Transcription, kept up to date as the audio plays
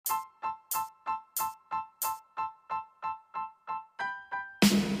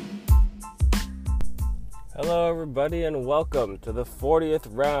Hello everybody and welcome to the 40th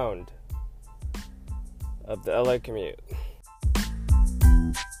round of the LA commute.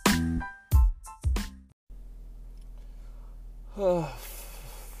 Oh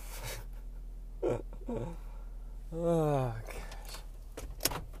gosh.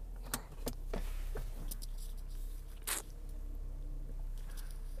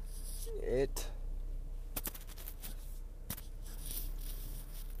 It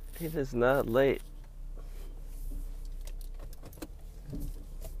is not late.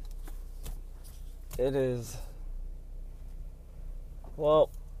 It is,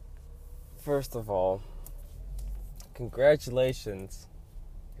 well, first of all, congratulations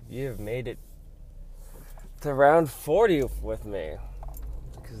if you have made it to round 40 with me,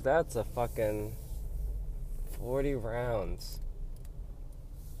 because that's a fucking 40 rounds.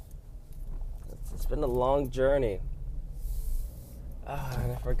 It's been a long journey.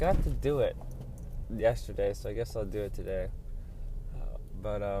 And I forgot to do it yesterday, so I guess I'll do it today.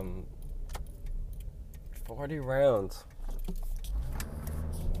 But 40 rounds.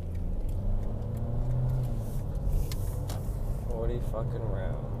 Fucking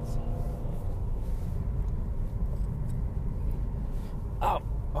rounds. Oh,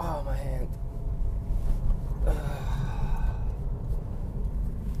 my hand.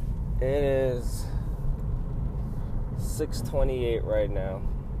 It is 6:28 right now.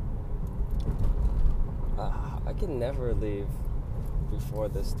 I can never leave before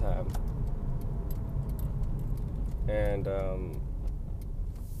this time. And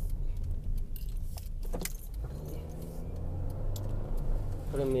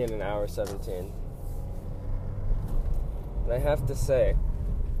putting me in an hour 17. And I have to say,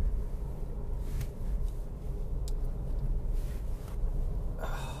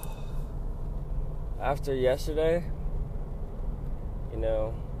 after yesterday,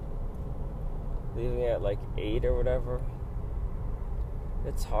 leaving at like 8 or whatever,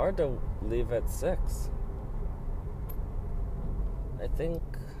 it's hard to leave at 6. I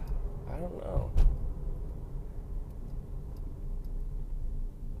don't know.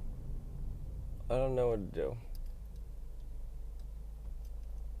 I don't know what to do.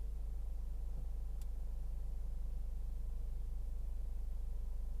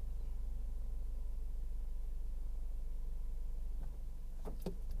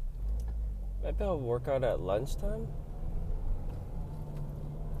 Maybe I'll work out at lunchtime?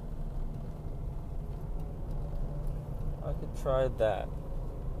 I could try that.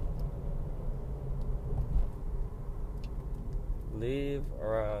 Leave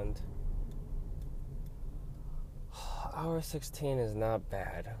around hour 16 is not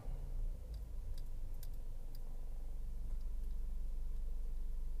bad.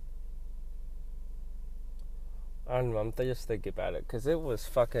 I don't know, I'm just thinking about it, because it was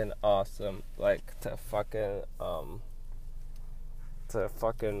fucking awesome, like, to fucking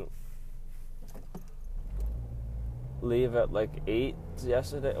leave at like 8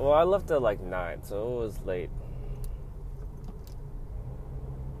 yesterday. Well, I left at like 9, so it was late.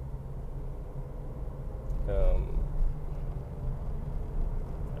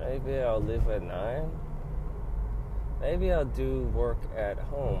 Maybe I'll leave at 9. Maybe I'll do work at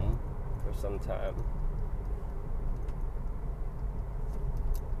home for some time.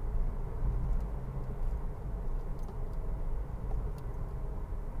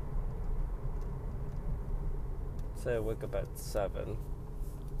 Say I wake up at 7.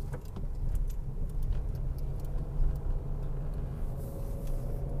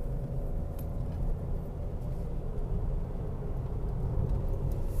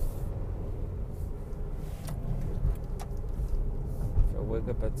 If I wake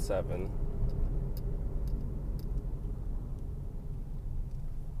up at 7,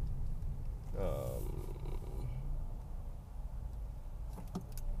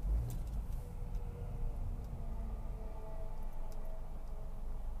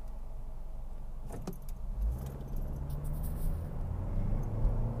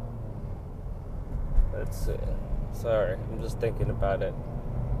 let's see. Sorry, I'm just thinking about it.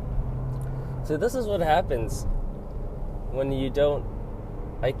 See, this is what happens when you don't.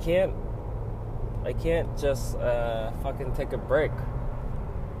 I can't just fucking take a break.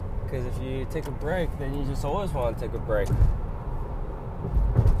 Because if you take a break, then you just always want to take a break.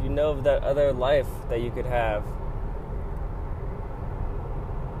 You know of that other life that you could have.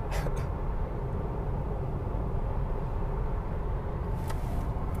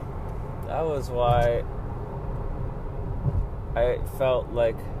 That was why I felt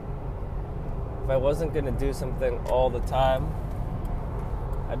like if I wasn't going to do something all the time,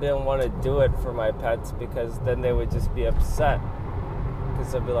 I didn't want to do it for my pets, because then they would just be upset.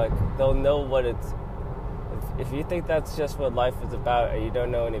 Because they'll be like, they'll know what it's if you think that's just what life is about and you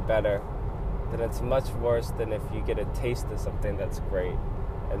don't know any better, then it's much worse than if you get a taste of something that's great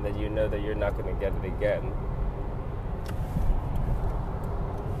and then you know that you're not going to get it again.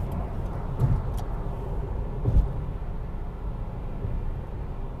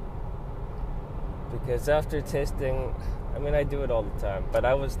 Because after tasting, I mean, I do it all the time, but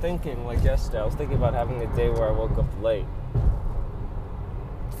I was thinking, like yesterday, I was thinking about having a day where I woke up late.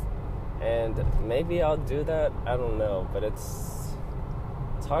 And maybe I'll do that, I don't know, but it's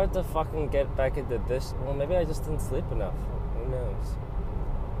hard to fucking get back into this. Well, maybe I just didn't sleep enough. Who knows?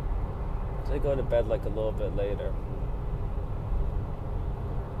 So I go to bed like a little bit later.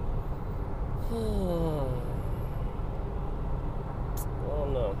 I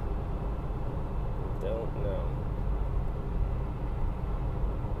don't know. Don't know.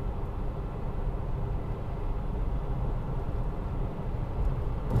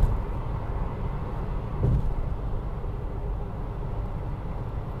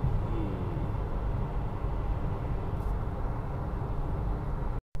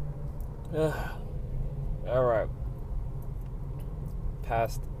 Alright.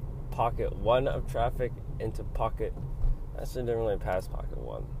 Past pocket 1 of traffic into pocket. Actually, didn't really pass pocket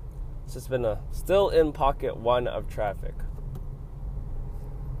 1. It's just been still in pocket 1 of traffic.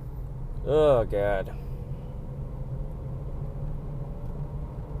 Oh, God.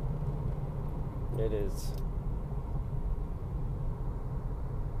 It is.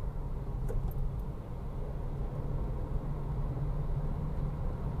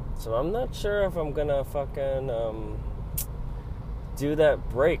 So I'm not sure if I'm gonna fucking do that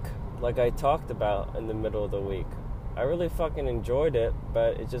break like I talked about in the middle of the week. I really fucking enjoyed it,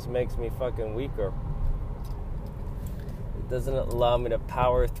 but it just makes me fucking weaker. It doesn't allow me to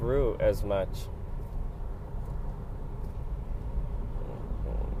power through as much.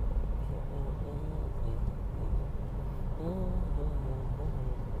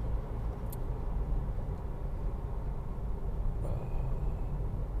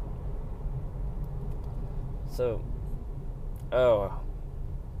 So,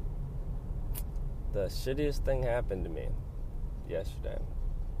 the shittiest thing happened to me yesterday.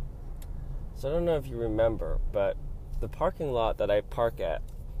 So I don't know if you remember, but the parking lot that I park at,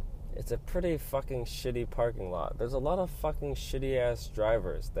 it's a pretty fucking shitty parking lot. There's a lot of fucking shitty ass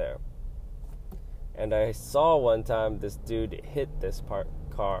drivers there. And I saw one time this dude hit this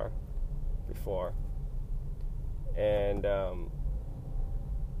car before. And,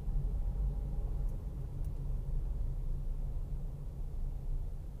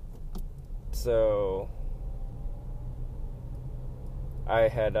 so I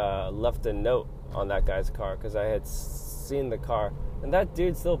had left a note on that guy's car because I had seen the car, and that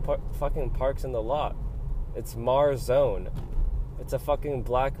dude still fucking parks in the lot. It's Mars Zone. It's a fucking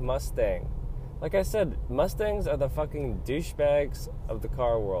black Mustang. Like I said, Mustangs are the fucking douchebags of the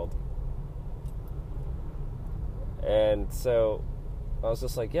car world. And so I was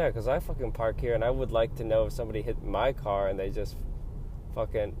just like, yeah, because I fucking park here, and I would like to know if somebody hit my car and they just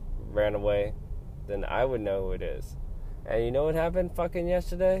fucking ran away, then I would know who it is. And you know what happened fucking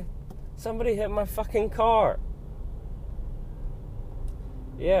yesterday? Somebody hit my fucking car.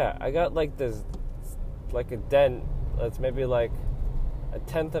 Yeah, I got like this, like a dent that's maybe like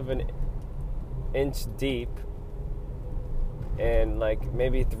 1/10 of an inch deep and like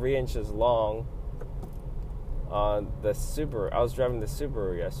maybe 3 inches long on the Subaru. I was driving the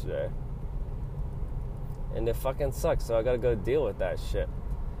Subaru yesterday. And it fucking sucks, so I gotta go deal with that shit.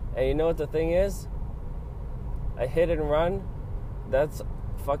 And you know what the thing is? A hit and run, that's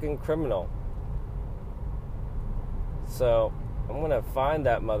fucking criminal. So, I'm gonna find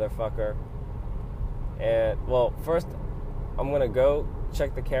that motherfucker. And, well, first, I'm gonna go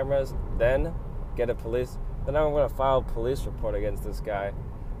check the cameras, then get a police. Then I'm gonna file a police report against this guy.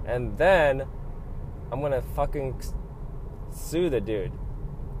 And then, I'm gonna fucking sue the dude.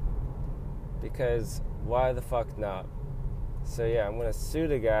 Because, why the fuck not? So yeah, I'm going to sue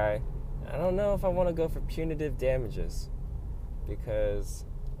the guy. I don't know if I want to go for punitive damages. Because,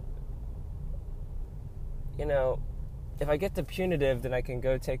 you know, if I get to punitive, then I can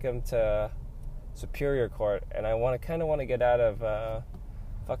go take him to Superior Court. And I kind of want to get out of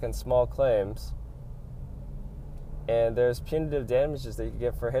fucking small claims. And there's punitive damages that you can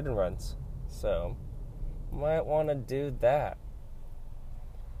get for hit and runs. So, might want to do that.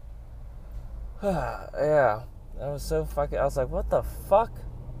 Yeah. I was so fucking... I was like, what the fuck?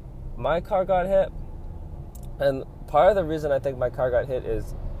 My car got hit? And part of the reason I think my car got hit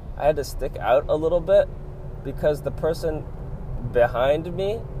is I had to stick out a little bit because the person behind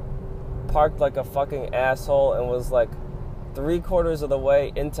me parked like a fucking asshole and was like 3/4 of the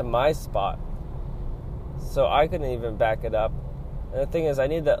way into my spot. so I couldn't even back it up. And the thing is, I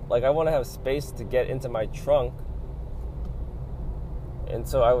want to have space to get into my trunk. And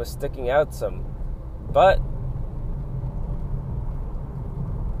so I was sticking out some. But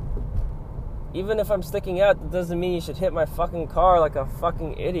even if I'm sticking out, that doesn't mean you should hit my fucking car like a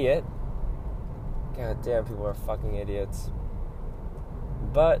fucking idiot. God damn, people are fucking idiots.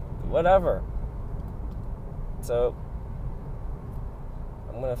 But whatever. So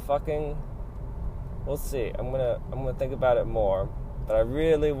we'll see. I'm gonna think about it more. But I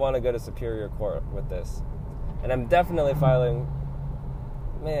really want to go to Superior Court with this. And I'm definitely filing.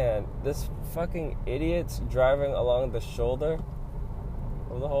 Man, this fucking idiot's driving along the shoulder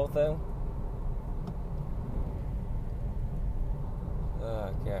of the whole thing.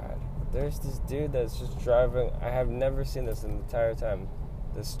 Oh, God. There's this dude that's just driving. I have never seen this in the entire time.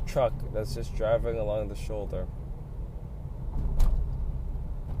 This truck that's just driving along the shoulder.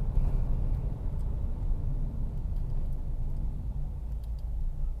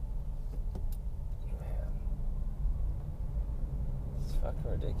 Man. It's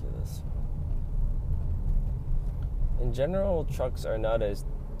fucking ridiculous. In general, trucks are not as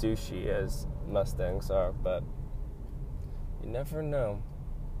douchey as Mustangs are, but you never know.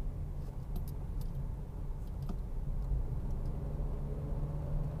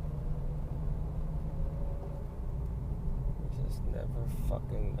 You just never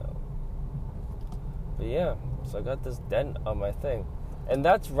fucking know. But yeah, so I got this dent on my thing. And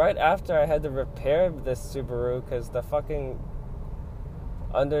that's right after I had to repair this Subaru because the fucking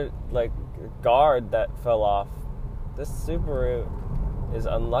guard that fell off. This Subaru is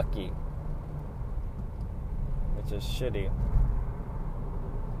unlucky, which is shitty.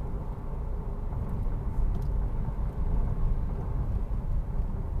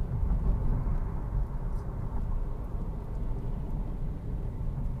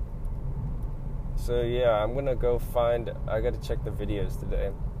 So yeah, I'm gonna go I gotta check the videos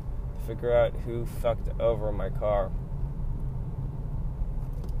today to figure out who fucked over my car.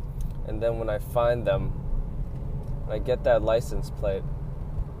 And then when I find them, when I get that license plate,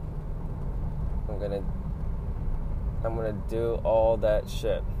 I'm gonna do all that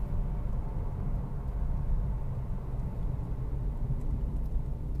shit.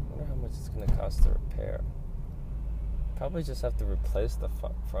 I wonder how much it's gonna cost to repair. Probably just have to replace the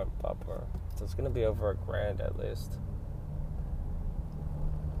front bumper. So it's gonna be over $1,000 at least.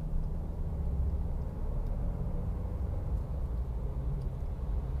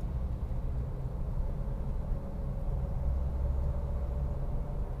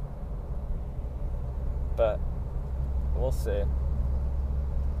 But we'll see.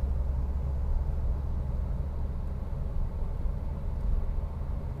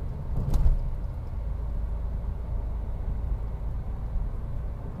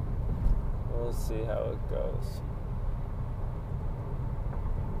 We'll see how it goes.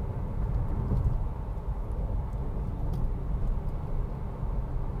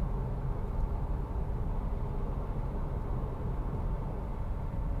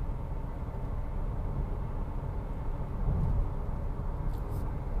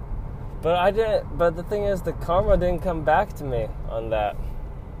 But the thing is, the karma didn't come back to me on that.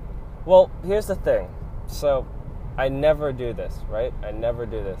 Well, here's the thing. So, I never do this, right? I never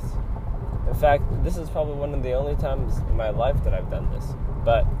do this. In fact, this is probably one of the only times in my life that I've done this.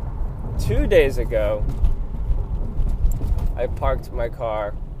 But 2 days ago, I parked my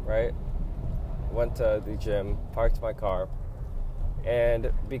car, right? Went to the gym, parked my car.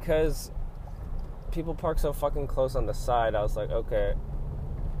 And because people park so fucking close on the side, I was like, okay,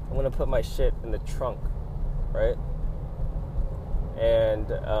 I'm going to put my shit in the trunk, right? And,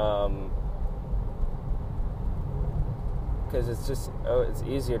 because it's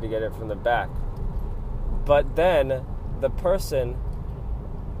easier to get it from the back. But then the person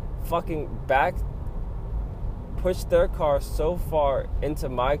fucking pushed their car so far into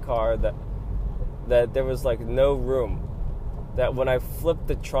my car that there was like no room. That when I flipped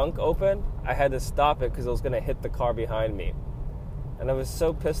the trunk open, I had to stop it because it was going to hit the car behind me. And I was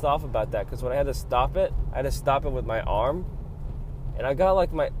so pissed off about that because when I had to stop it with my arm. And I got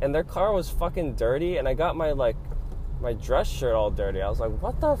and their car was fucking dirty, and I got my dress shirt all dirty. I was like,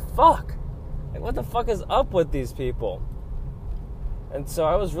 what the fuck? Like, what the fuck is up with these people? And so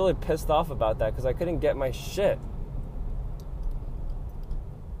I was really pissed off about that because I couldn't get my shit.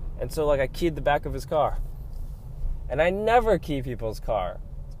 And so I keyed the back of his car. And I never key people's car.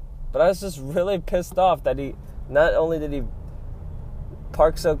 But I was just really pissed off that not only did he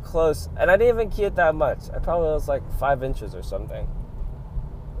park so close, and I didn't even key it that much. I probably was 5 inches or something.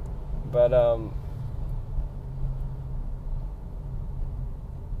 But,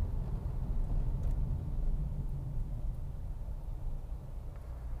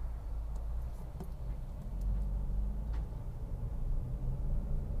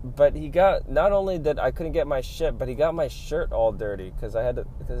 But he got, not only that I couldn't get my shit, but he got my shirt all dirty because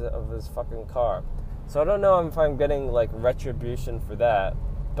of his fucking car. So I don't know if I'm getting like retribution for that,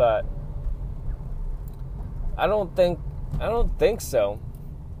 but I don't think so.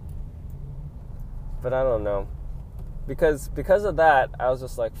 But I don't know. Because of that, I was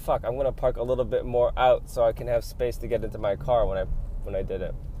just like, fuck, I'm gonna park a little bit more out so I can have space to get into my car when I did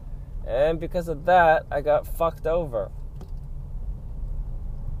it. And because of that, I got fucked over.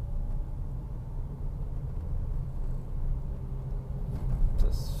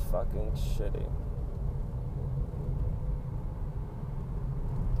 Just fucking shitty.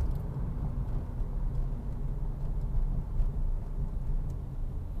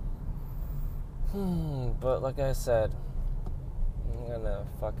 But like I said, I'm gonna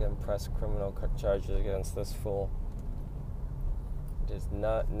fucking press criminal charges against this fool. He does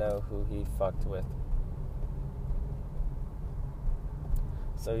not know who he fucked with.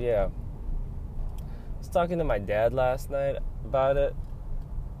 So yeah, I was talking to my dad last night about it,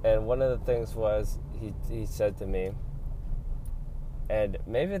 and one of the things was he said to me, and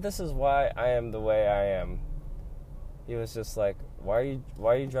maybe this is why I am the way I am. He was just like, why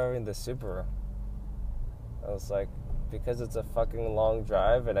are you driving the Subaru? I was like, because it's a fucking long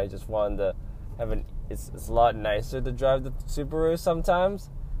drive, and I just wanted to have it's a lot nicer to drive the Subaru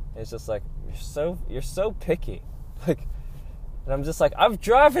sometimes. And it's just like, you're so picky. Like, and I'm just like, I've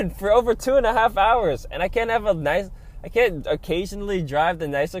driven for over 2.5 hours, and I can't occasionally drive the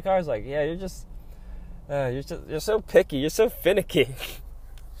nicer cars. Like, yeah, you're so picky, you're so finicky.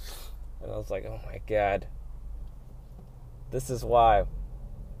 And I was like, oh my God, this is why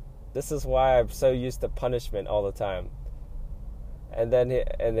I'm so used to punishment all the time. And then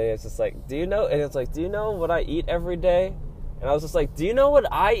it's just like, do you know what I eat every day? And I was just like, do you know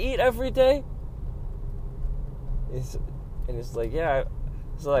what I eat every day? And it's like, yeah.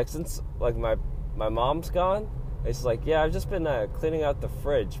 So like, since like my mom's gone, it's like, yeah, I've just been cleaning out the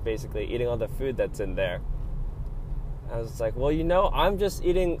fridge, basically eating all the food that's in there. And I was like, well, I'm just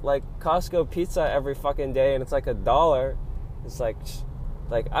eating like Costco pizza every fucking day, and it's like $1. It's like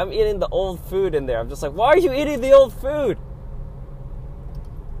I'm eating the old food in there. I'm just like, why are you eating the old food?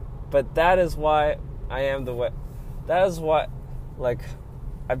 But that is why I am the way. That is what, like,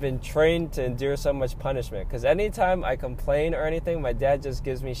 I've been trained to endure so much punishment. Because anytime I complain or anything, my dad just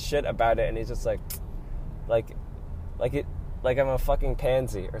gives me shit about it, and he's just like I'm a fucking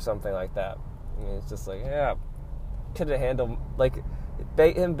pansy or something like that. And it's just like, yeah, couldn't handle, like,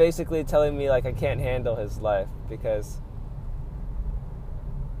 him basically telling me like I can't handle his life because.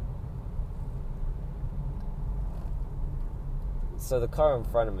 So the car in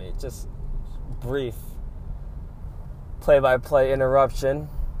front of me, just brief play-by-play interruption.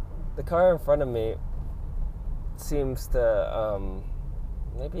 The car in front of me seems to,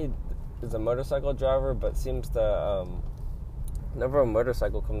 maybe is a motorcycle driver, but seems to, whenever a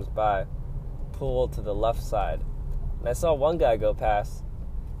motorcycle comes by, pull to the left side. And I saw one guy go past,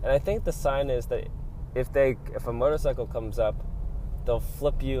 and I think the sign is that if a motorcycle comes up, they'll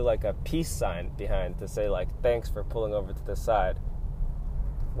flip you like a peace sign behind to say like, thanks for pulling over to the side.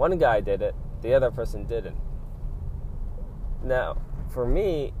 One guy did it, the other person didn't. Now, for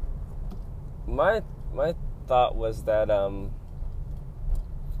me, my thought was that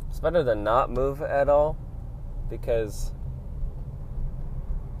it's better to not move at all, because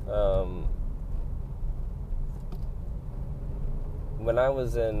when I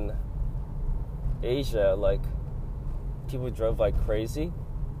was in Asia, like, people drove like crazy,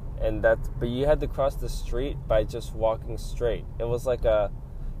 but you had to cross the street by just walking straight. It was like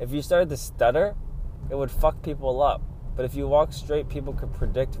if you started to stutter, it would fuck people up. But if you walk straight, people could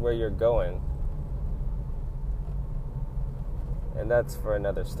predict where you're going. And that's for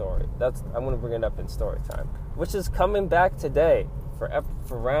another story. I'm going to bring it up in story time, which is coming back today for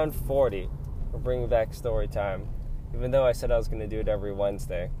round 40. We're bringing back story time, even though I said I was going to do it every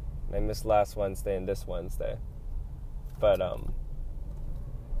Wednesday. And I missed last Wednesday and this Wednesday. But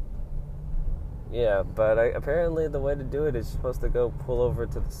yeah, but apparently the way to do it is supposed to go pull over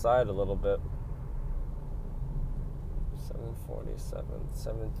to the side a little bit.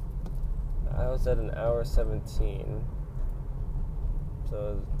 7:47. I was at an hour 17.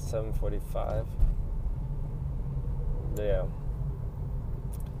 So 7:45. Yeah.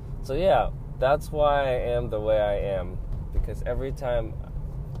 So yeah, that's why I am the way I am. Because every time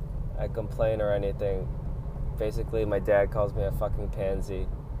I complain or anything, basically my dad calls me a fucking pansy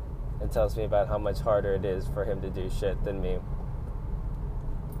and tells me about how much harder it is for him to do shit than me.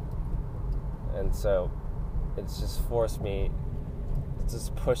 And so it's just pushed me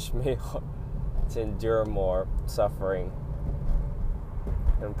to endure more suffering.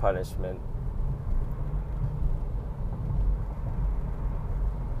 and punishment.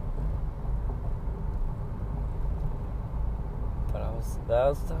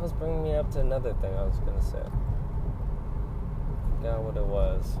 But that was bringing me up to another thing I was gonna say. Forgot what it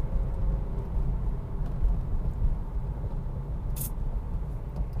was.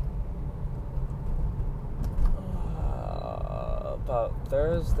 About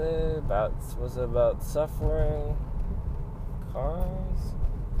Thursday, was it about suffering cars?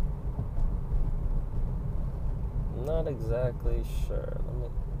 I'm not exactly sure.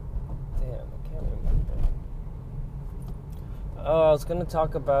 I can't remember. Oh, I was gonna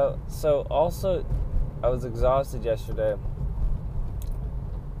talk about, also, I was exhausted yesterday,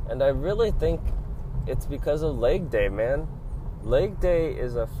 and I really think it's because of leg day, man. Leg day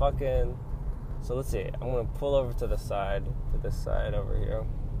is a fucking, so let's see, I'm gonna pull over to this side over here.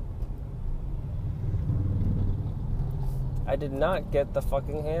 I did not get the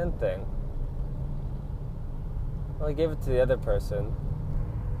fucking hand thing. Well, I gave it to the other person.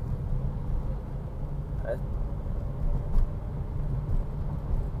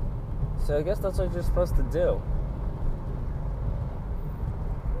 So I guess that's what you're supposed to do.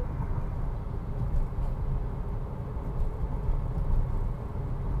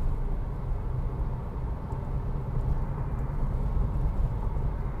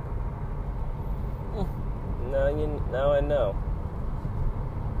 Now I know.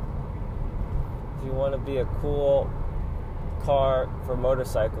 If you want to be a cool car for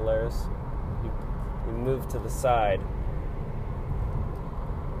motorcyclers, you move to the side.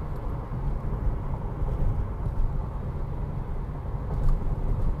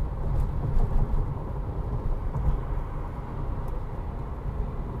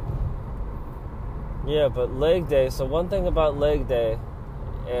 Yeah, but leg day, so one thing about leg day,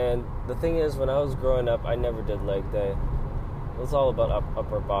 and the thing is, when I was growing up, I never did leg day. It was all about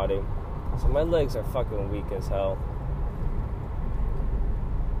upper body. So my legs are fucking weak as hell.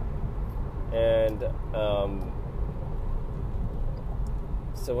 And,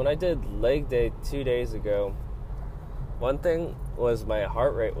 so when I did leg day 2 days ago, one thing was my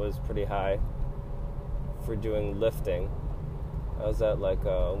heart rate was pretty high for doing lifting. I was at like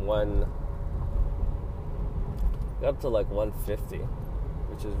got up to like 150,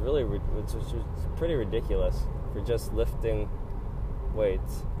 which is pretty ridiculous for just lifting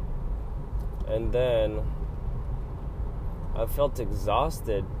weights. And then I felt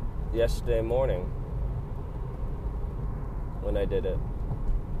exhausted yesterday morning when I did it,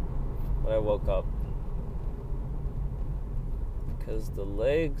 when I woke up, because the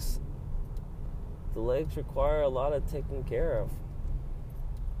legs require a lot of taking care of.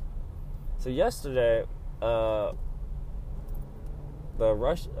 So yesterday, the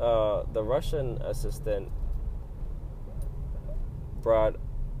Russian assistant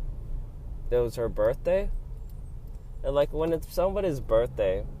it was her birthday, and like when it's somebody's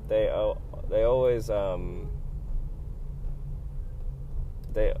birthday, they always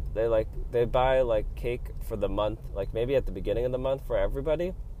they buy like cake for the month, like maybe at the beginning of the month for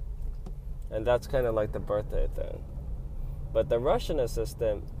everybody, and that's kind of like the birthday thing. But the Russian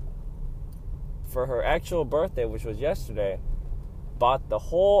assistant, for her actual birthday, which was yesterday, bought the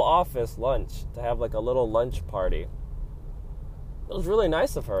whole office lunch to have like a little lunch party. It was really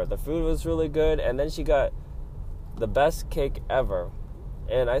nice of her. The food was really good, and then she got the best cake ever.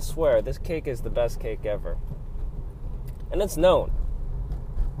 And I swear, this cake is the best cake ever. And it's known.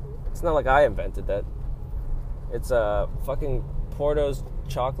 It's not like I invented that. It's a fucking Porto's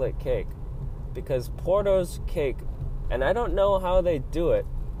chocolate cake. Because Porto's cake, and I don't know how they do it,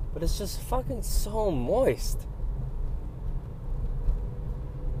 but it's just fucking so moist.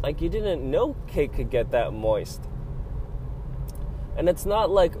 Like, you didn't know cake could get that moist. And it's not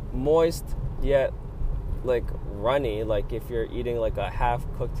like moist yet like runny, like if you're eating like a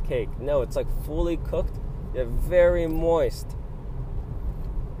half-cooked cake. No, it's like fully cooked, yet very moist.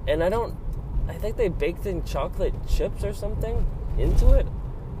 And I think they baked in chocolate chips or something into it,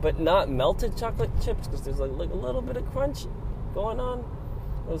 but not melted chocolate chips, because there's like a little bit of crunch going on.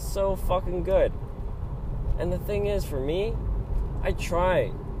 It was so fucking good. And the thing is, for me, I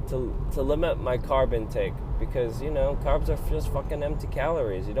try to limit my carb intake, because, you know, carbs are just fucking empty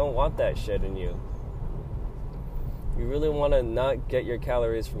calories. You don't want that shit in you. You really want to not get your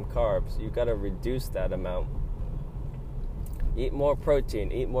calories from carbs. You got to reduce that amount. Eat more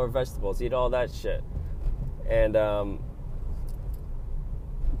protein, eat more vegetables, eat all that shit. And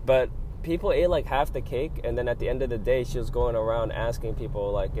but people ate like half the cake, and then at the end of the day, she was going around asking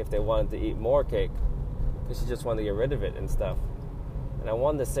people like if they wanted to eat more cake, because she just wanted to get rid of it and stuff. And I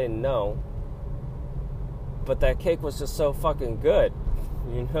wanted to say no, but that cake was just so fucking good.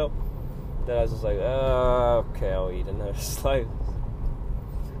 you know? Then I was just like, oh, okay, I'll eat another slice.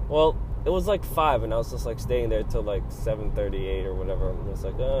 Well, it was like 5, and I was just like staying there till like 7:38 or whatever. And it's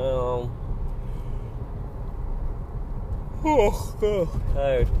like, oh,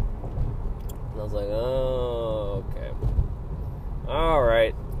 tired. And I was like, oh, okay, all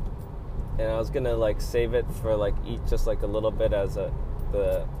right. And I was gonna like save it for like eat just like a little bit as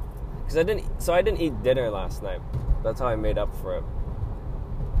because I didn't eat dinner last night. That's how I made up for it.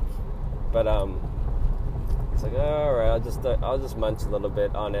 But it's like, all right, I'll just munch a little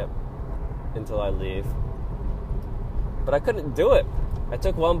bit on it until I leave. But I couldn't do it. I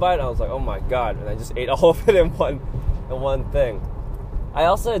took one bite and I was like, oh my god, and I just ate all of it in one thing. I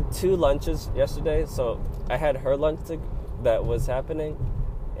also had 2 lunches yesterday, so I had her lunch that was happening,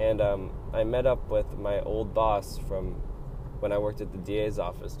 and I met up with my old boss from when I worked at the DA's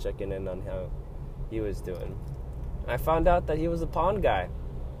office, checking in on how he was doing. I found out that he was a pond guy.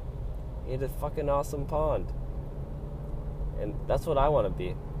 He had a fucking awesome pond. And that's what I want to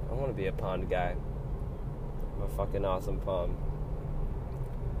be. I want to be a pond guy. I'm a fucking awesome pond.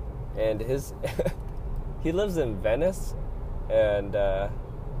 And he lives in Venice, and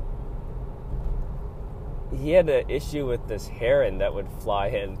he had an issue with this heron that would fly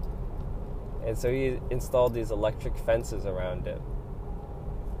in. And so he installed these electric fences around it.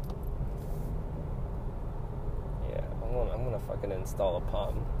 Yeah, I'm gonna fucking install a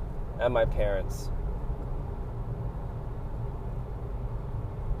pond at my parents'.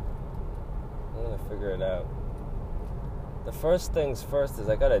 I'm gonna figure it out. The first things first is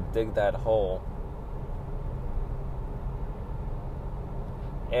I gotta dig that hole.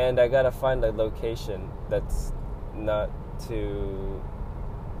 And I gotta find a location that's not too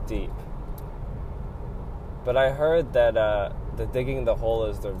deep. But I heard that the digging the hole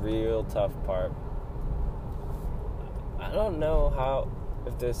is the real tough part. I don't know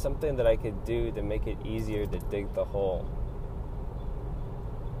if there's something that I could do to make it easier to dig the hole.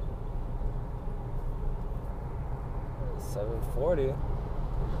 $740.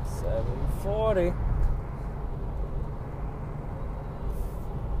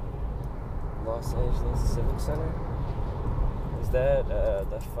 Los Angeles Civic Center? Is that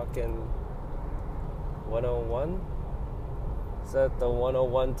the fucking 101? Is that the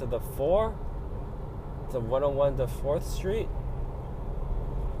 101 to the 4? The 101 to 4th Street?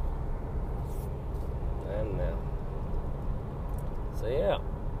 I don't know. So yeah.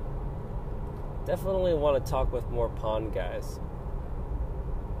 Definitely want to talk with more pond guys.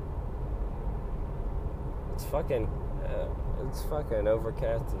 It's fucking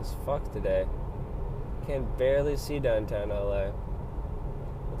overcast as fuck today. Can barely see downtown LA.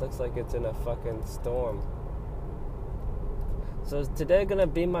 It looks like it's in a fucking storm. So is today gonna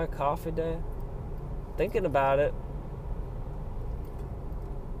be my coffee day? Thinking about it.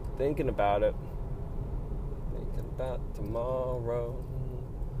 Thinking about tomorrow.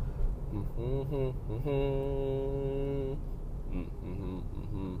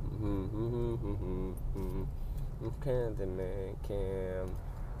 Candyman Cam.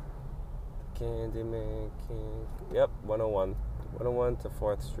 Yep, 101. 101 to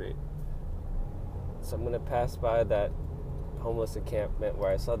 4th Street. So I'm going to pass by that homeless encampment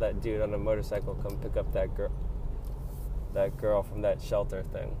where I saw that dude on a motorcycle come pick up that girl from that shelter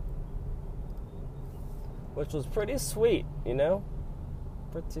thing. Which was pretty sweet, you know?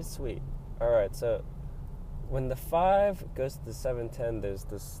 Pretty sweet. Alright, so when the 5 goes to the 710, there's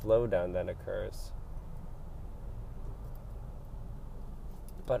this slowdown that occurs.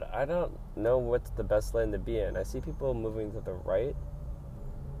 But I don't know what's the best lane to be in. I see people moving to the right.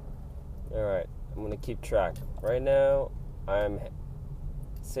 Alright, I'm going to keep track. Right now, I'm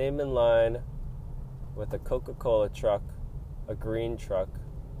same in line with a Coca-Cola truck, a green truck.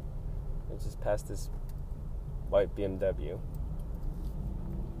 I just passed this white BMW.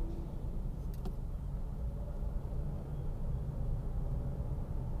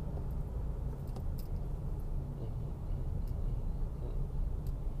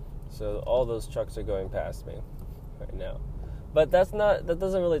 So all those trucks are going past me right now. But that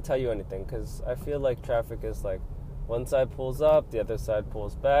doesn't really tell you anything, because I feel like traffic is like one side pulls up, the other side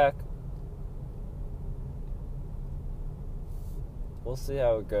pulls back. We'll see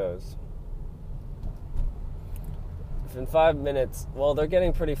how it goes. If in 5 minutes, well, they're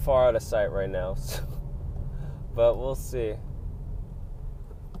getting pretty far out of sight right now, so, but we'll see.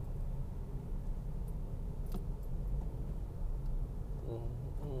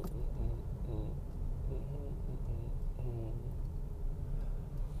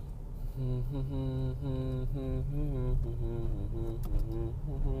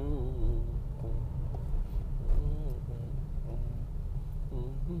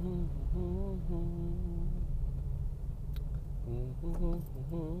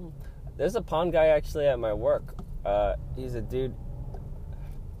 There's a pond guy actually at my work. He's a dude.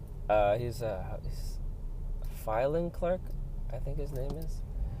 He's a filing clerk, I think his name is.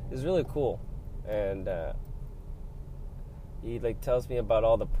 He's really cool, and he like tells me about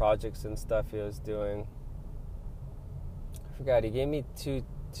all the projects and stuff he was doing. I forgot. He gave me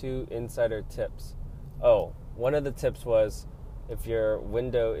two insider tips. Oh, one of the tips was if your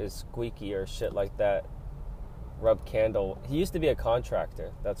window is squeaky or shit like that, rub candle. He used to be a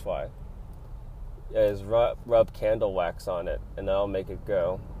contractor, that's why. Is rub candle wax on it, and that'll make it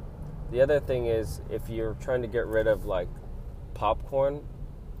go. The other thing is if you're trying to get rid of like popcorn,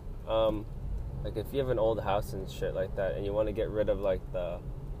 like if you have an old house and shit like that, and you want to get rid of like the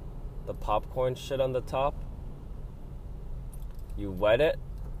popcorn shit on the top, you wet it,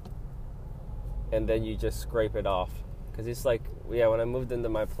 and then you just scrape it off. Because it's like, yeah, when I moved into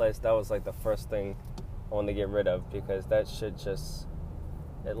my place, that was like the first thing I want to get rid of, because that shit just,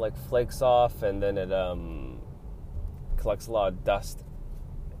 it like flakes off, and then it collects a lot of dust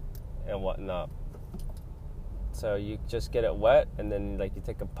and whatnot. So you just get it wet, and then like you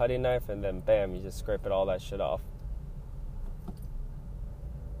take a putty knife, and then bam, you just scrape all that shit off.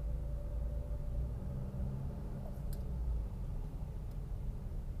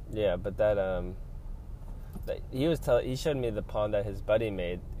 Yeah, but he showed me the pond that his buddy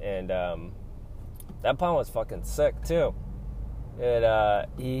made, and that pond was fucking sick too.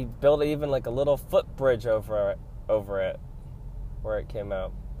 He built even like a little footbridge over it where it came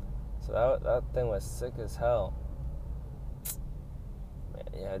out. So that thing was sick as hell. Man,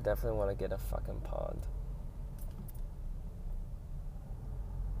 yeah, I definitely want to get a fucking pond.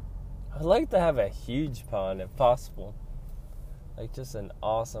 I'd like to have a huge pond if possible. Like just an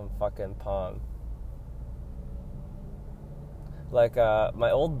awesome fucking pond. Like my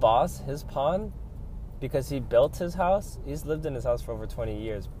old boss, his pond, because he built his house, he's lived in his house for over 20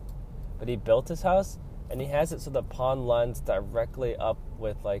 years, but he built his house, and he has it so the pond lines directly up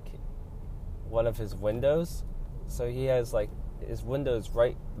with like one of his windows. So he has like his windows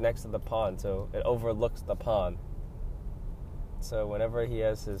right next to the pond, so it overlooks the pond. So whenever he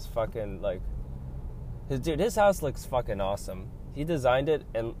has his fucking like his house looks fucking awesome. He designed it,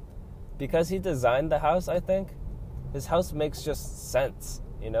 and because he designed the house, I think his house makes just sense,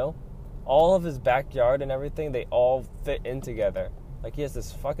 you know? All of his backyard and everything, they all fit in together. Like he has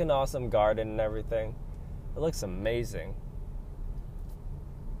this fucking awesome garden and everything. It looks amazing.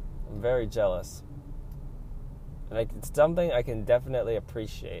 I'm very jealous. And like, it's something I can definitely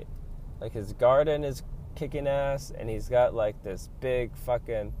appreciate. Like his garden is kicking ass, and he's got like this big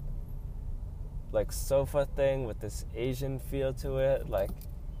fucking like sofa thing with this Asian feel to it. Like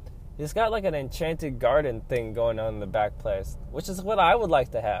he's got like an enchanted garden thing going on in the back place, which is what I would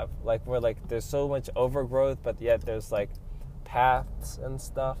like to have. Like where like there's so much overgrowth, but yet there's like paths and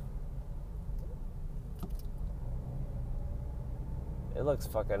stuff. It looks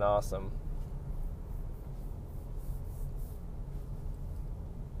fucking awesome.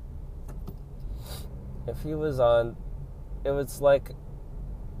 If he was on, it was like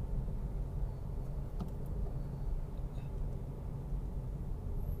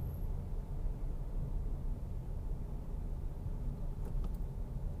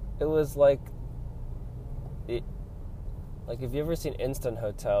like if you ever seen Instant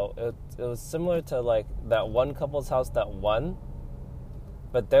Hotel, it was similar to like that one couple's house that won,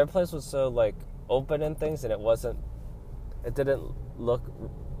 but their place was so like open and things, and it didn't look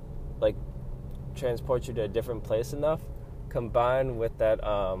like transport you to a different place enough, combined with that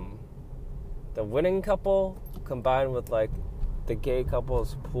the winning couple combined with like the gay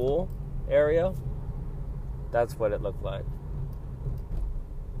couple's pool area. That's what it looked like.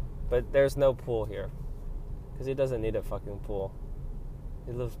 But there's no pool here, because he doesn't need a fucking pool.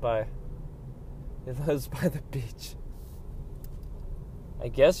 He lives by the beach. I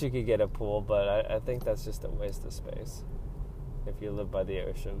guess you could get a pool, but I think that's just a waste of space if you live by the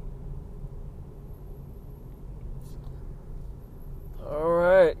ocean.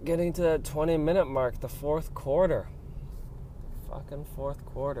 Alright, getting to that 20-minute mark, the fourth quarter. Fucking fourth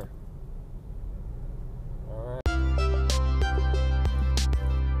quarter.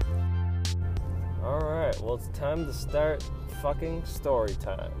 Alright, well, it's time to start fucking story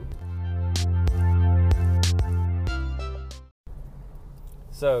time.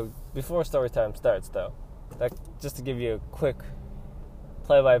 So, before story time starts, though, just to give you a quick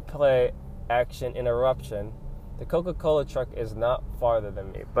play-by-play action interruption, the Coca-Cola truck is not farther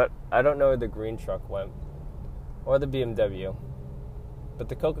than me, but I don't know where the green truck went, or the BMW, but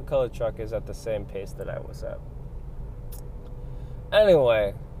the Coca-Cola truck is at the same pace that I was at.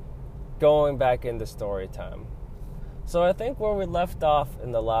 Anyway, going back into story time. So I think where we left off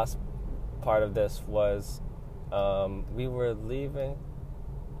in the last part of this was we were leaving.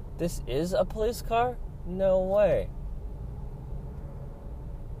 This is a police car? No way.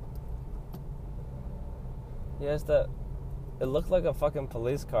 Yes, it looked like a fucking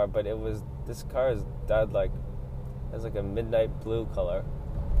police car, but this car is dyed has like a midnight blue color.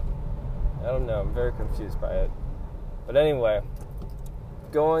 I don't know, I'm very confused by it. But anyway,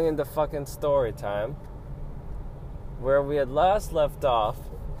 going into fucking story time. Where we had last left off,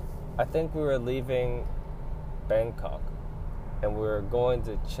 I think we were leaving Bangkok and we were going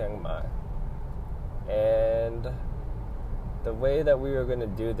to Chiang Mai. And the way that we were going to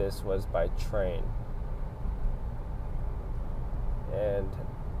do this was by train. And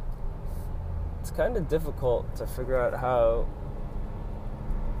it's kind of difficult to figure out how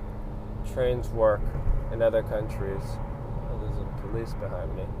trains work in other countries. Oh, there's a police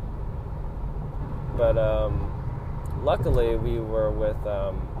behind me. But luckily we were with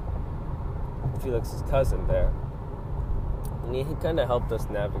Felix's cousin there, and he kind of helped us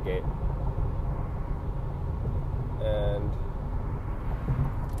navigate. And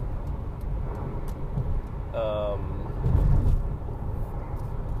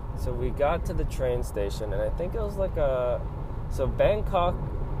so we got to the train station, and I think it was so Bangkok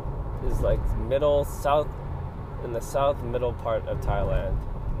is like in the south middle part of Thailand.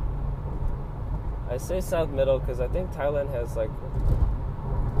 I say south middle because I think Thailand has I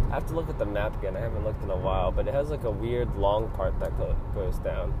have to look at the map again, I haven't looked in a while, but it has a weird long part that goes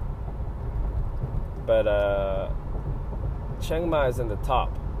down. But Chiang Mai is in the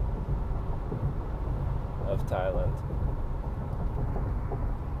top of Thailand.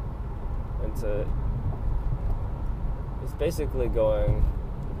 And so it's basically going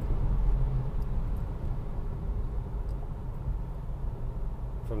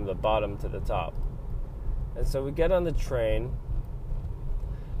from the bottom to the top. And so we get on the train.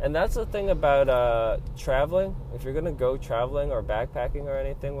 And that's the thing about traveling. If you're going to go traveling or backpacking or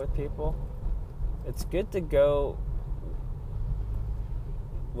anything with people, it's good to go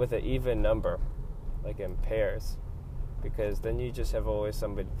with an even number, like in pairs, because then you just have always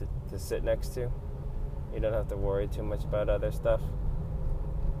somebody to sit next to. You don't have to worry too much about other stuff.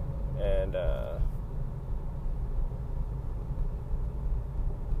 And oh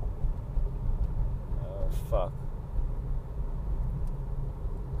fuck.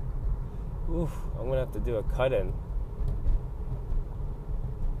 Oof, I'm gonna have to do a cut-in.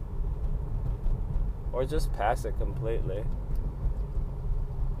 Or just pass it completely.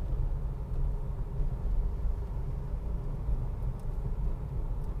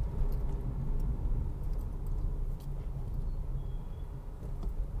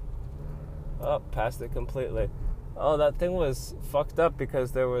 Oh, passed it completely. Oh, that thing was fucked up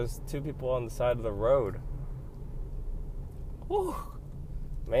because there was two people on the side of the road. Whew.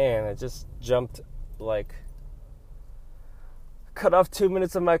 Man, I just jumped, cut off 2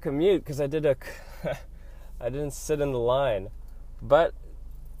 minutes of my commute because I didn't sit in the line. But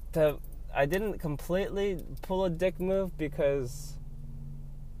I didn't completely pull a dick move because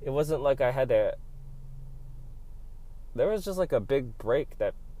it wasn't like I had to. There was just a big break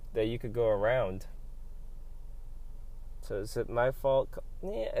that you could go around. So is it my fault?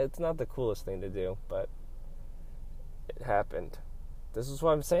 Yeah, it's not the coolest thing to do, but it happened. This is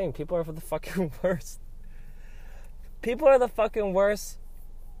what I'm saying. People are the fucking worst. People are the fucking worst,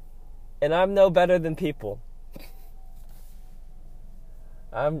 and I'm no better than people.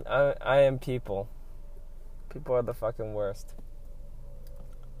 I am people. People are the fucking worst.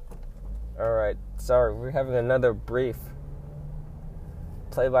 Alright, sorry, we're having another brief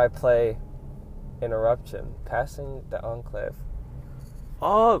play-by-play interruption. Passing the enclave.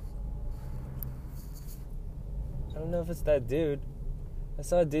 Oh! I don't know if it's that dude. I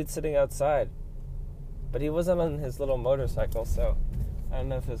saw a dude sitting outside. But he wasn't on his little motorcycle, so I don't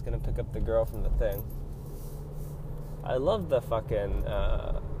know if he was going to pick up the girl from the thing. I love the fucking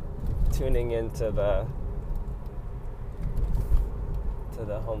tuning into the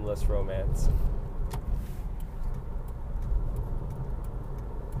homeless romance.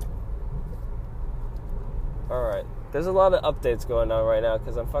 Alright, there's a lot of updates going on right now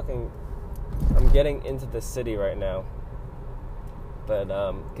because I'm getting into the city right now. But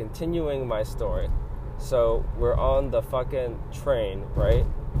continuing my story. So we're on the fucking train, right?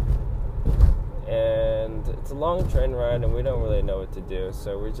 And it's a long train ride and we don't really know what to do,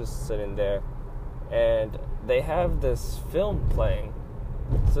 so we're just sitting there. And they have this film playing.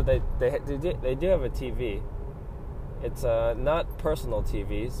 So they do have a TV. It's not personal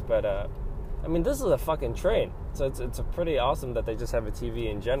TVs, but I mean, this is a fucking train, so it's a pretty awesome that they just have a TV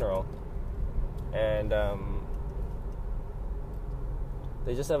in general, and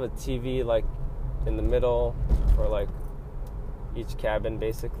they just have a TV like in the middle for like each cabin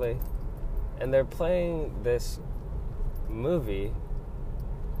basically, and they're playing this movie,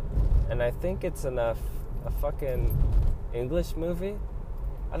 and I think it's a fucking English movie.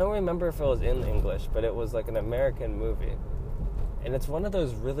 I don't remember if it was in English, but it was like an American movie. And it's one of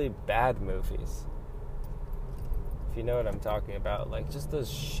those really bad movies. If you know what I'm talking about. Like, just those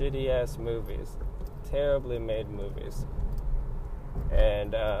shitty-ass movies. Terribly made movies.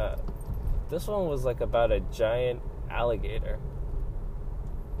 And this one was like about a giant alligator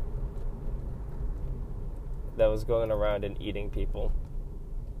that was going around and eating people.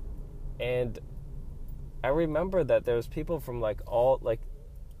 And I remember that there was people from like all, like,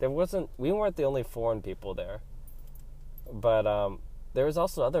 we weren't the only foreign people there. But there was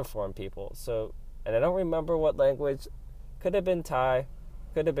also other foreign people. So, and I don't remember what language. Could have been Thai.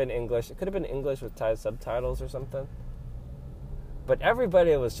 Could have been English. It could have been English with Thai subtitles or something. But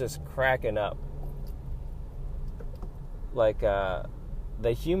everybody was just cracking up. Like,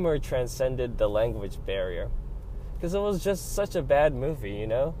 the humor transcended the language barrier. Because it was just such a bad movie, you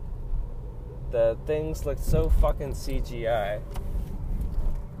know? The things looked so fucking CGI.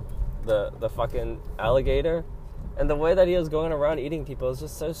 The fucking alligator. And the way that he was going around eating people was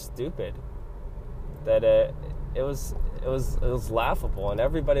just so stupid that it was laughable, and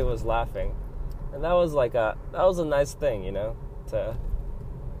everybody was laughing, and that was a nice thing, you know, to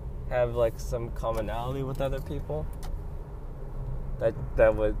have like some commonality with other people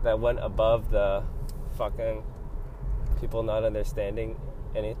that went above the fucking people not understanding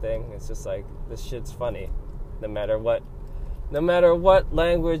anything. It's just like, this shit's funny, no matter what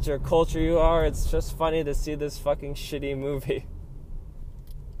language or culture you are. It's just funny to see this fucking shitty movie.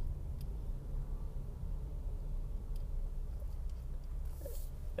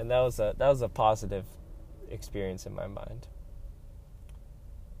 And that was a positive experience in my mind.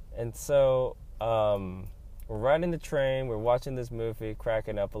 And so we're riding the train, we're watching this movie,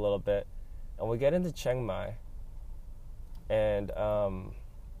 cracking up a little bit, and we get into Chiang Mai. And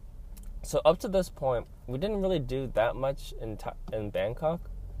so up to this point, we didn't really do that much in Bangkok,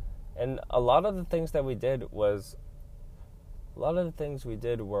 and a lot of the things we did were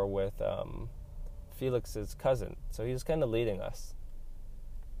with Felix's cousin. So he was kind of leading us,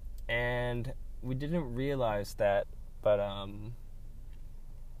 and we didn't realize that, but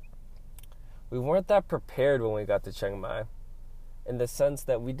we weren't that prepared when we got to Chiang Mai, in the sense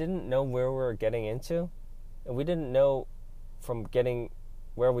that we didn't know where we were getting into, and we didn't know from getting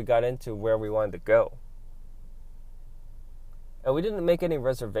where we got into where we wanted to go. And we didn't make any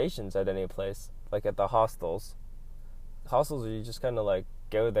reservations at any place, like at the hostels. Hostels, you just kind of like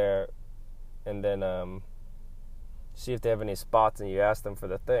go there and then see if they have any spots, and you ask them for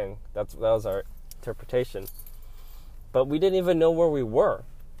the thing. That was our interpretation. But we didn't even know where we were,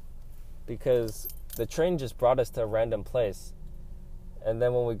 because the train just brought us to a random place. And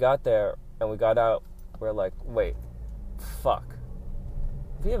then when we got there and we got out, we're like, wait, fuck.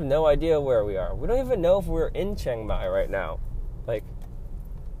 We have no idea where we are. We don't even know if we're in Chiang Mai right now.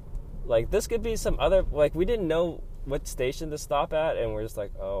 Like this could be some other, like, we didn't know what station to stop at, and we're just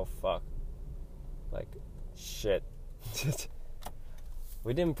like, oh fuck. Like, shit.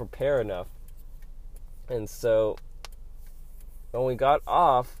 We didn't prepare enough. And so when we got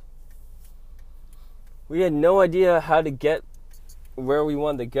off, we had no idea how to get where we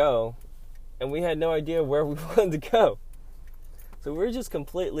wanted to go, and we had no idea where we wanted to go. So we were just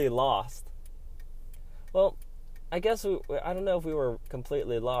completely lost. Well, I guess I don't know if we were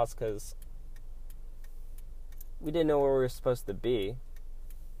completely lost, because we didn't know where we were supposed to be,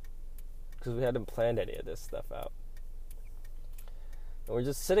 because we hadn't planned any of this stuff out. And we're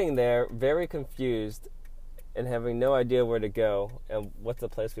just sitting there very confused and having no idea where to go and what's the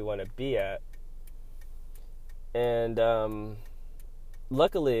place we want to be at. And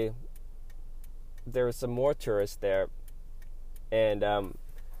luckily, there were some more tourists there. And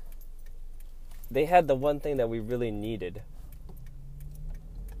they had the one thing that we really needed.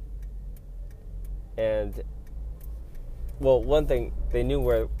 And, well, one thing, they knew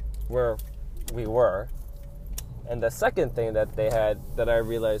where we were. And the second thing that they had that I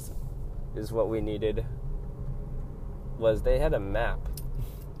realized is what we needed was they had a map.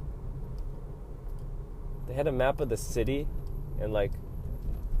 They had a map of the city and, like,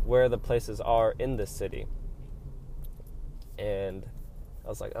 where the places are in the city. And I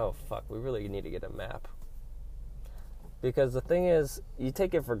was like, oh, fuck, we really need to get a map. Because the thing is, you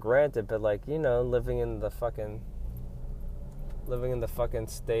take it for granted, but, like, you know, living in the fucking living in the fucking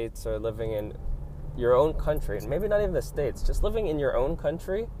States or living in your own country, and maybe not even the States, just living in your own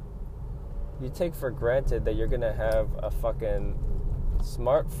country, you take for granted that you're gonna have a fucking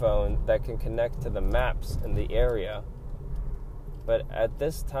smartphone that can connect to the maps in the area. But at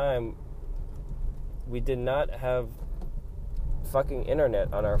this time, we did not have fucking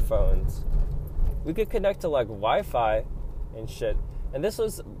internet on our phones. We could connect to like Wi-Fi and shit. And this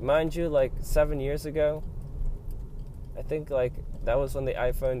was, mind you, like 7 years ago. I think like that was when the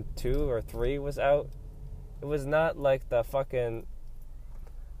iPhone 2 or 3 was out. It was not like the fucking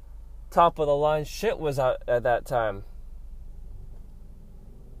top of the line shit was out at that time.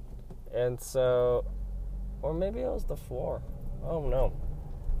 And so, or maybe it was the 4. Oh no.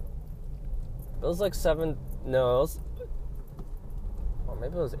 It was like 7, no, it was, or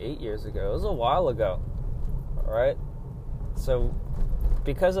maybe it was 8 years ago. It was a while ago. Alright? So,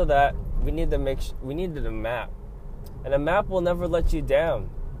 because of that, we needed a map. And a map will never let you down.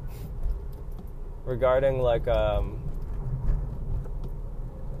 Regarding like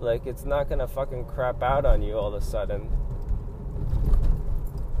it's not gonna fucking crap out on you all of a sudden.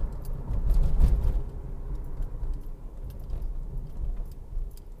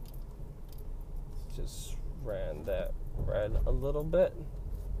 Just ran that red a little bit.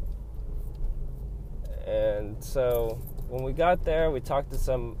 And so when we got there, we talked to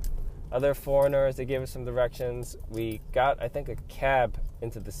some other foreigners. They gave us some directions. We got, I think, a cab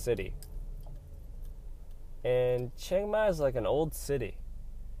into the city. And Chiang Mai is like an old city.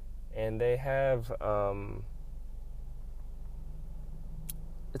 And they have,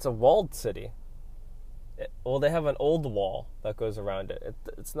 it's a walled city. Well, they have an old wall that goes around it.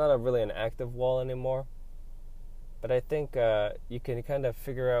 It's not really an active wall anymore. But I think you can kind of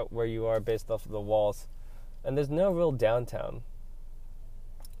figure out where you are based off of the walls. And there's no real downtown.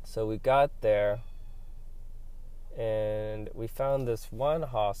 So we got there, and we found this one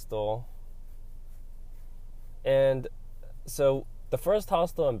hostel. And so the first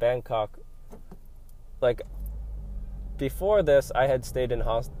hostel in Bangkok, like before this, I had stayed in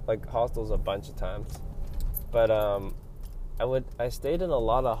hostels a bunch of times. But I stayed in a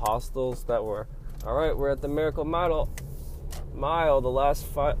lot of hostels that were, all right, we're at the Miracle Mile,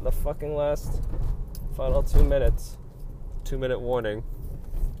 the fucking last final 2 minutes, 2-minute warning.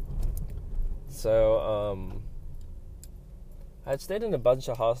 So, I'd stayed in a bunch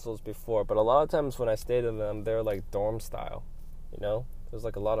of hostels before, but a lot of times when I stayed in them, they're like dorm style, you know? There's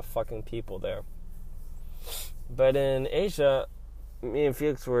like a lot of fucking people there. But in Asia, me and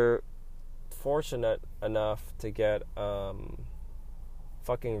Felix were fortunate enough to get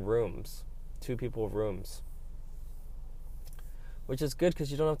fucking rooms, 2-people rooms. Which is good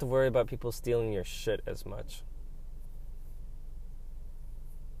because you don't have to worry about people stealing your shit as much.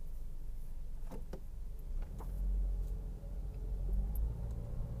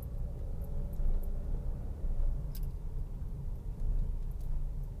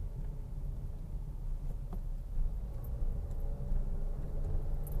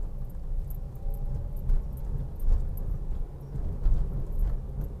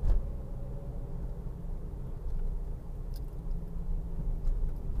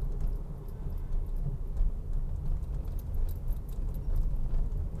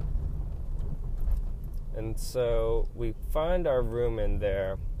 And so we find our room in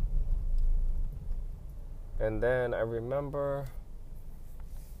there. And then I remember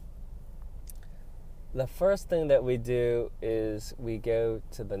the first thing that we do is we go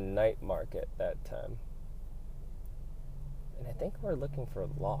to the night market that time. And I think we're looking for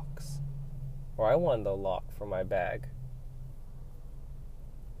locks. Or I wanted a lock for my bag.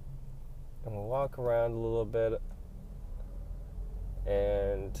 And we walk around a little bit.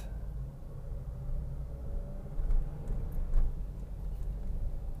 And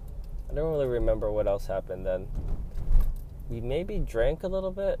I don't really remember what else happened then. We maybe drank a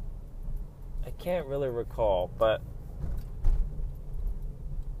little bit. I can't really recall, but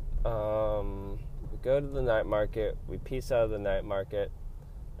we go to the night market, we peace out of the night market,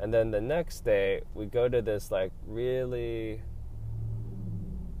 and then the next day we go to this like really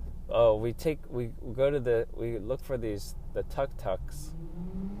we look for the tuk-tuks,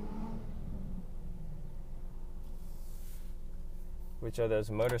 which are those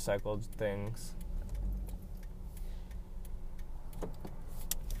motorcycle things,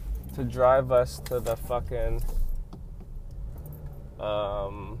 to drive us to the fucking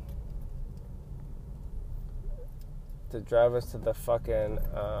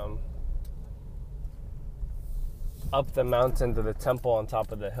up the mountain to the temple on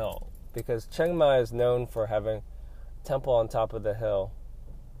top of the hill, because Chiang Mai is known for having a temple on top of the hill,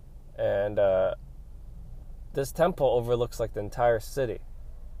 and this temple overlooks like the entire city.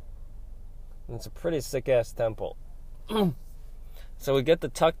 And it's a pretty sick-ass temple. So we get the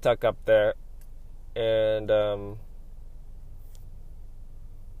tuk-tuk up there, and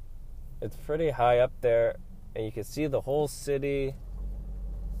it's pretty high up there, and you can see the whole city,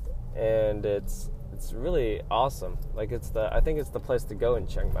 and it's really awesome. Like I think it's the place to go in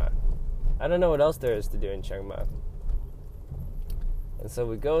Chiang Mai. I don't know what else there is to do in Chiang Mai. And so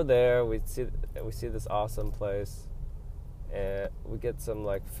we go there, we see this awesome place, and we get some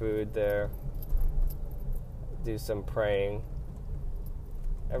like food there, do some praying.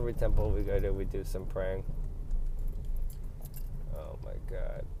 Every temple we go to, we do some praying. Oh my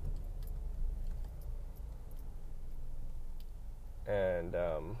God. And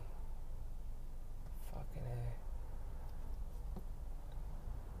fucking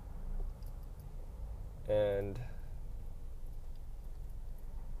A. And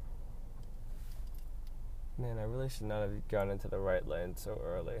man, I really should not have gone into the right lane so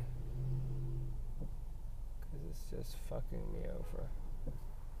early, because it's just fucking me over.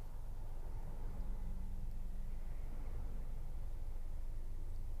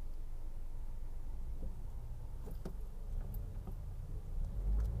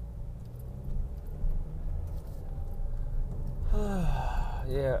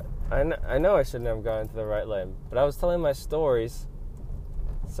 Yeah, I know I shouldn't have gone into the right lane, but I was telling my stories,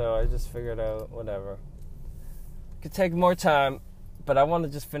 so I just figured out whatever. Could take more time, but I want to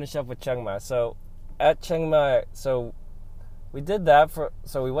just finish up with Chiang Mai. So at Chiang Mai, so we did that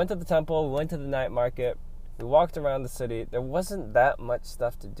so we went to the temple, we went to the night market, we walked around the city. There wasn't that much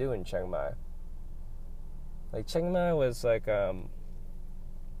stuff to do in Chiang Mai. Like Chiang Mai was like, I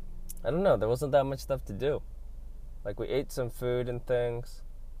don't know, there wasn't that much stuff to do. Like, we ate some food and things.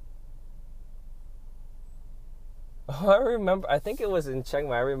 Oh, I think it was in Chiang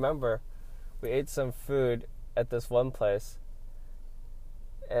Mai. I remember we ate some food at this one place.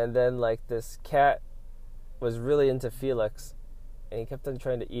 And then, like, this cat was really into Felix. And he kept on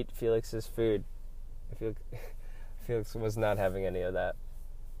trying to eat Felix's food. Felix was not having any of that.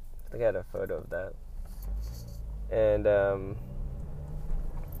 I think I had a photo of that. And,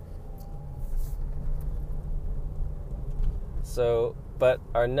 so, but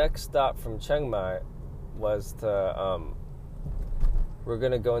our next stop from Chiang Mai was to, we're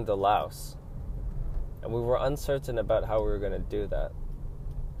going to go into Laos. And we were uncertain about how we were going to do that.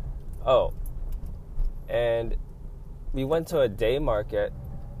 Oh, and we went to a day market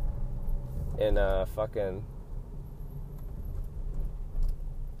in fucking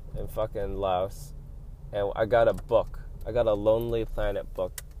Laos. And I got a book. I got a Lonely Planet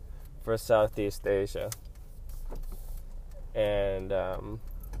book for Southeast Asia. And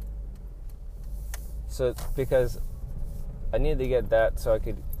so because I needed to get that so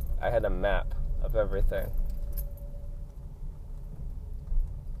I had a map of everything.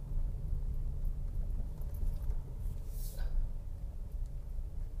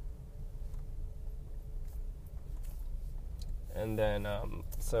 And then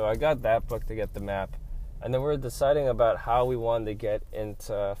so I got that book to get the map, and then we were deciding about how we wanted to get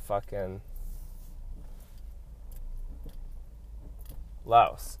into fucking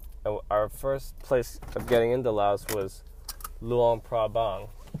Laos. And our first place of getting into Laos was Luang Prabang,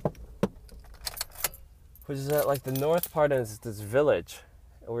 which is at like the north part, and it's this village.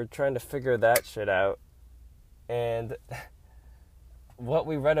 And we're trying to figure that shit out. And what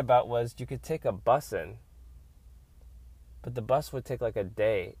we read about was you could take a bus in, but the bus would take like a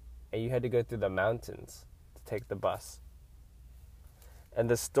day, and you had to go through the mountains to take the bus. And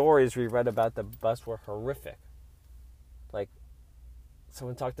the stories we read about the bus were horrific. Like,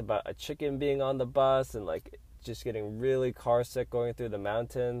 someone talked about a chicken being on the bus and like just getting really car sick going through the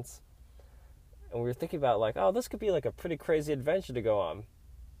mountains. And we were thinking about like, oh, this could be like a pretty crazy adventure to go on.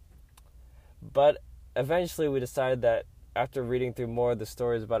 But eventually we decided that after reading through more of the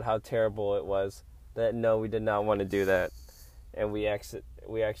stories about how terrible it was, that no, we did not want to do that. And we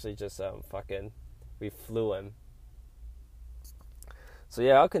actually just we flew in. So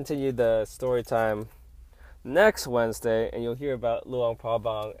yeah, I'll continue the story time next Wednesday, and you'll hear about Luang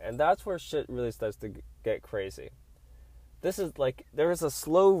Prabang, and that's where shit really starts to get crazy. This is like, there is a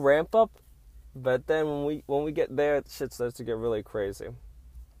slow ramp up, but then when we get there, shit starts to get really crazy.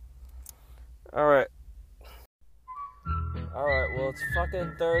 Alright, well, it's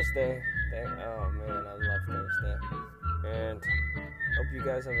fucking Thursday. Oh man, I love Thursday. And hope you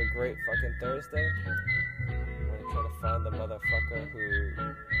guys have a great fucking Thursday. I'm gonna try to find the motherfucker who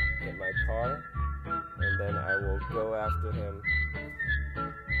hit my car, and then I will go after him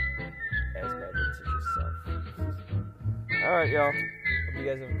as my litigious self. Alright, y'all. Hope you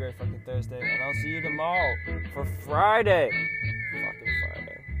guys have a great fucking Thursday, and I'll see you tomorrow for Friday. Fucking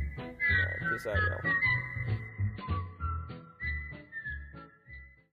Friday. Alright, peace out, y'all.